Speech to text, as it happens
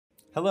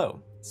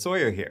Hello,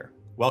 Sawyer here.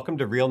 Welcome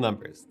to Real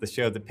Numbers, the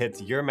show that pits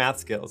your math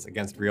skills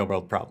against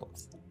real-world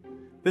problems.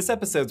 This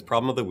episode's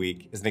problem of the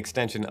week is an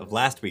extension of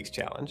last week's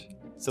challenge,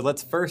 so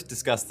let's first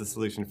discuss the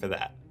solution for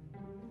that.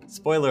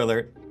 Spoiler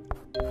alert.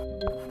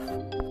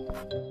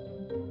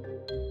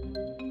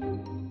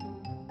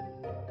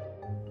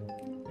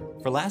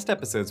 For last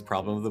episode's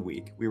problem of the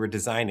week, we were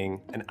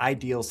designing an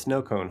ideal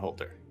snow cone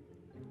holder.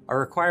 Our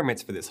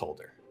requirements for this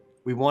holder: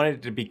 we wanted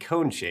it to be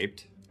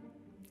cone-shaped,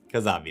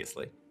 because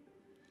obviously.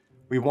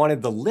 We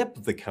wanted the lip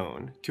of the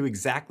cone to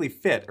exactly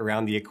fit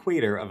around the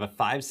equator of a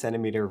 5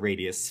 centimeter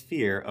radius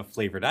sphere of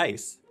flavored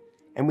ice,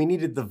 and we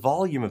needed the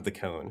volume of the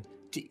cone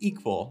to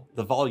equal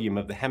the volume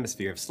of the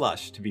hemisphere of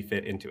slush to be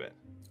fit into it.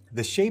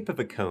 The shape of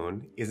a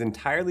cone is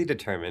entirely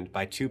determined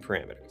by two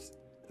parameters: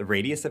 the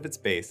radius of its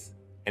base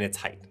and its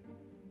height.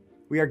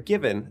 We are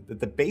given that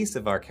the base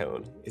of our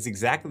cone is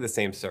exactly the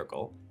same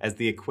circle as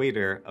the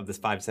equator of this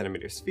 5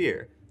 centimeter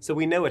sphere, so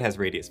we know it has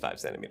radius 5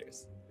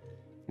 centimeters.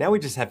 Now we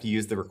just have to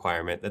use the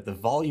requirement that the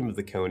volume of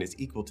the cone is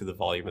equal to the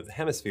volume of the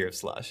hemisphere of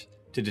slush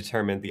to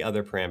determine the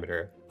other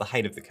parameter, the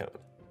height of the cone.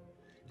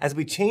 As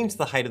we change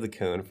the height of the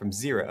cone from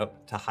 0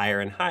 to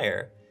higher and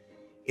higher,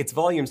 its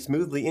volume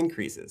smoothly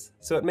increases,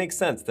 so it makes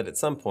sense that at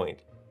some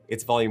point,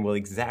 its volume will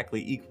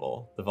exactly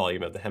equal the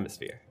volume of the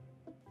hemisphere.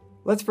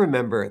 Let's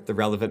remember the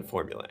relevant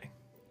formulae.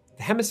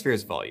 The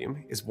hemisphere's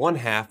volume is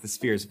 1/2 the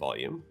sphere's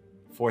volume,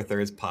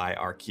 4/3 pi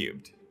r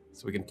cubed.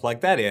 So we can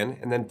plug that in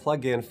and then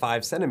plug in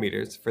 5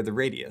 centimeters for the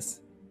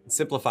radius and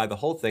simplify the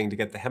whole thing to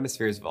get the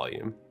hemisphere's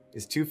volume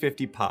is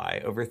 250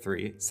 pi over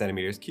 3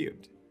 centimeters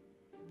cubed.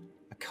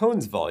 A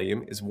cone's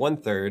volume is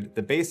 1/3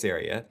 the base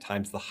area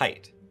times the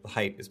height. The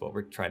height is what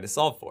we're trying to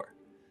solve for.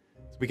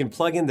 So we can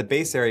plug in the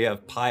base area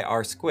of pi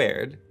r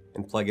squared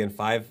and plug in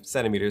 5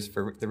 centimeters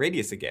for the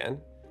radius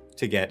again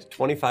to get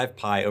 25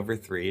 pi over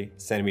 3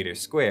 centimeters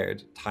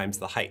squared times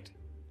the height.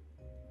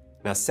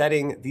 Now,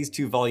 setting these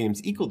two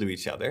volumes equal to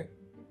each other,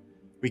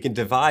 we can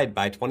divide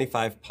by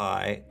 25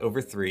 pi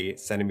over 3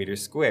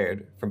 centimeters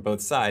squared from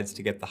both sides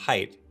to get the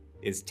height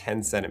is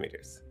 10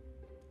 centimeters.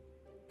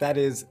 That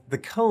is, the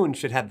cone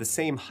should have the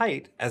same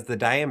height as the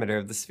diameter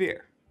of the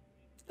sphere.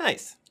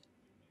 Nice.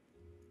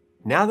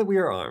 Now that we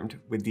are armed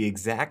with the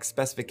exact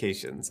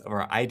specifications of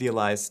our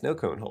idealized snow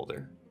cone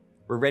holder,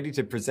 we're ready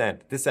to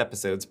present this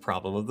episode's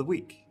problem of the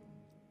week.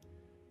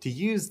 To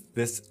use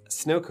this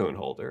snow cone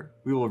holder,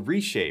 we will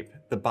reshape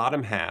the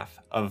bottom half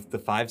of the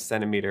 5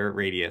 centimeter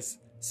radius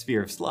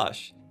sphere of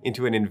slush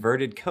into an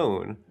inverted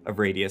cone of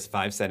radius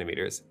 5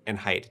 centimeters and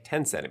height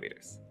 10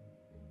 centimeters.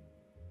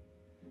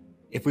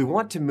 If we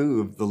want to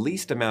move the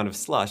least amount of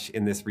slush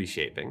in this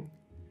reshaping,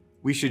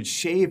 we should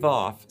shave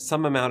off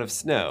some amount of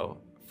snow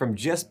from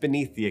just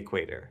beneath the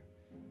equator,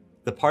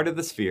 the part of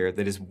the sphere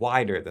that is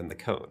wider than the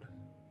cone.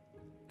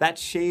 That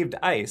shaved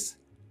ice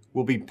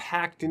will be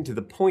packed into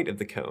the point of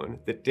the cone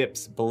that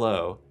dips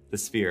below the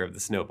sphere of the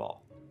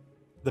snowball.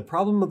 The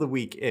problem of the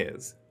week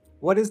is,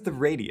 what is the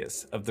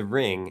radius of the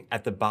ring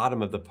at the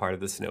bottom of the part of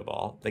the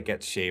snowball that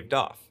gets shaved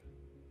off?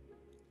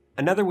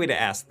 Another way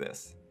to ask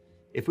this: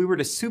 if we were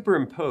to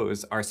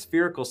superimpose our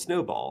spherical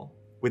snowball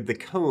with the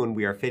cone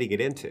we are fitting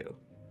it into,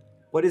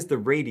 what is the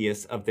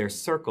radius of their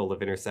circle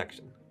of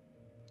intersection?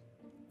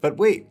 But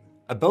wait,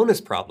 a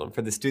bonus problem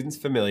for the students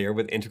familiar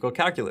with integral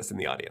calculus in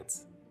the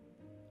audience.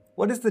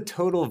 What is the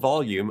total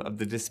volume of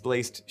the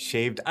displaced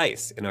shaved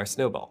ice in our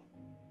snowball?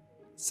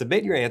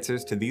 Submit your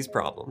answers to these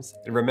problems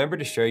and remember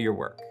to share your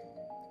work.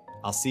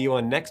 I'll see you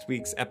on next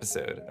week's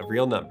episode of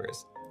Real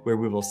Numbers, where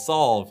we will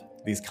solve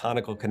these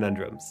conical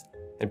conundrums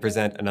and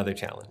present another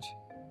challenge.